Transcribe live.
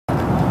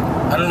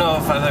don't know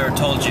if I've ever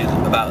told you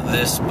about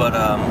this, but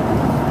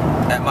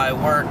at my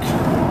work,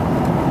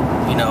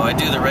 you know, I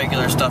do the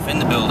regular stuff in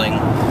the building,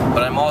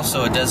 but I'm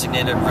also a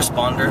designated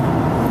responder,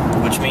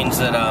 which means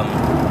that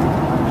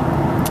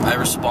I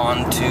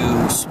respond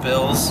to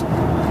spills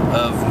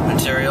of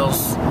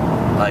materials,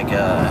 like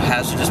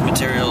hazardous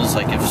materials,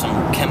 like if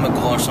some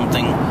chemical or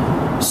something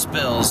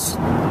spills,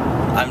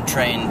 I'm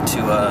trained to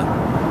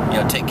you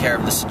know, take care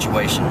of the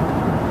situation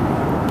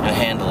and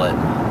handle it.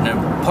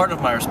 And part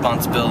of my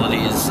responsibility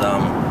is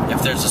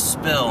if there's a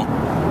spill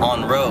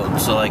on road,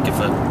 so like if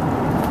a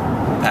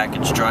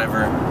package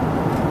driver,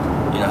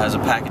 you know, has a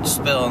package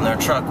spill in their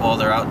truck while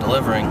they're out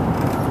delivering,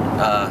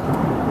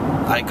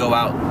 I go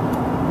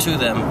out to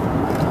them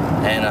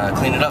and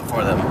clean it up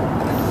for them.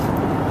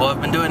 Well,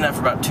 I've been doing that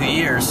for about 2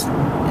 years,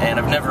 and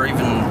I've never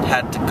even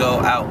had to go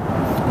out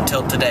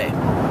until today.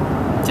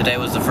 Today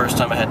was the first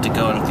time I had to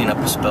go and clean up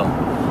a spill.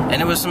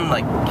 And it was some,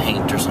 like,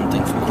 paint or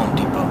something from Home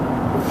Depot.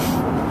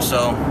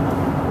 So,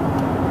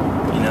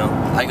 you know,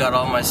 I got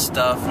all my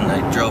stuff, and I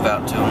drove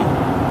out to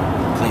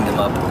them, cleaned them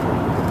up.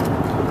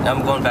 Now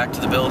I'm going back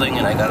to the building,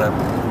 and I gotta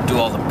do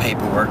all the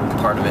paperwork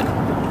part of it,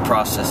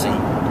 processing.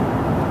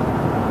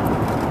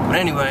 But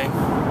anyway,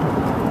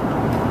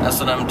 that's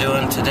what I'm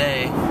doing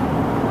today.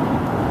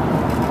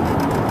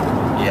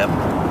 Yep.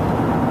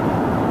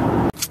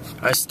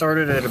 I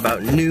started at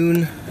about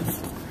noon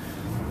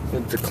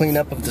with the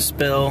cleanup of the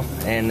spill,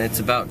 and it's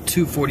about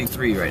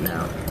 2:43 right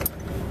now.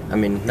 I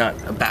mean, not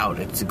about,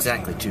 it's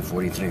exactly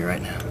 2:43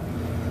 right now.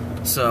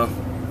 So,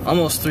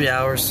 almost 3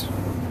 hours.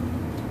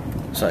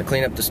 So I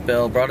cleaned up the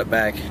spill, brought it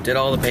back, did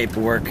all the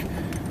paperwork,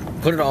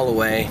 put it all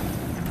away.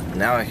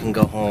 Now I can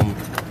go home,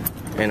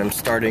 and I'm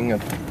starting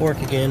up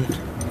work again.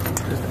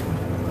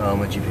 Oh,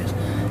 my GPS.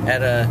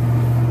 At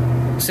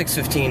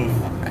 6:15,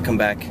 I come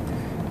back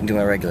and do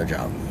my regular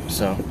job.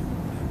 So,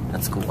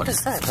 that's cool. What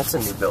is that? That's a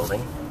new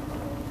building.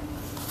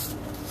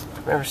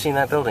 I've never seen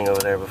that building over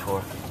there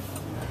before.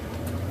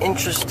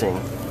 Interesting.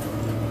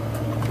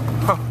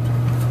 Huh.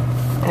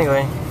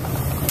 Anyway,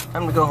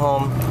 I'm gonna go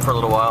home for a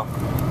little while.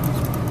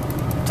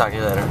 Talk to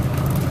you later.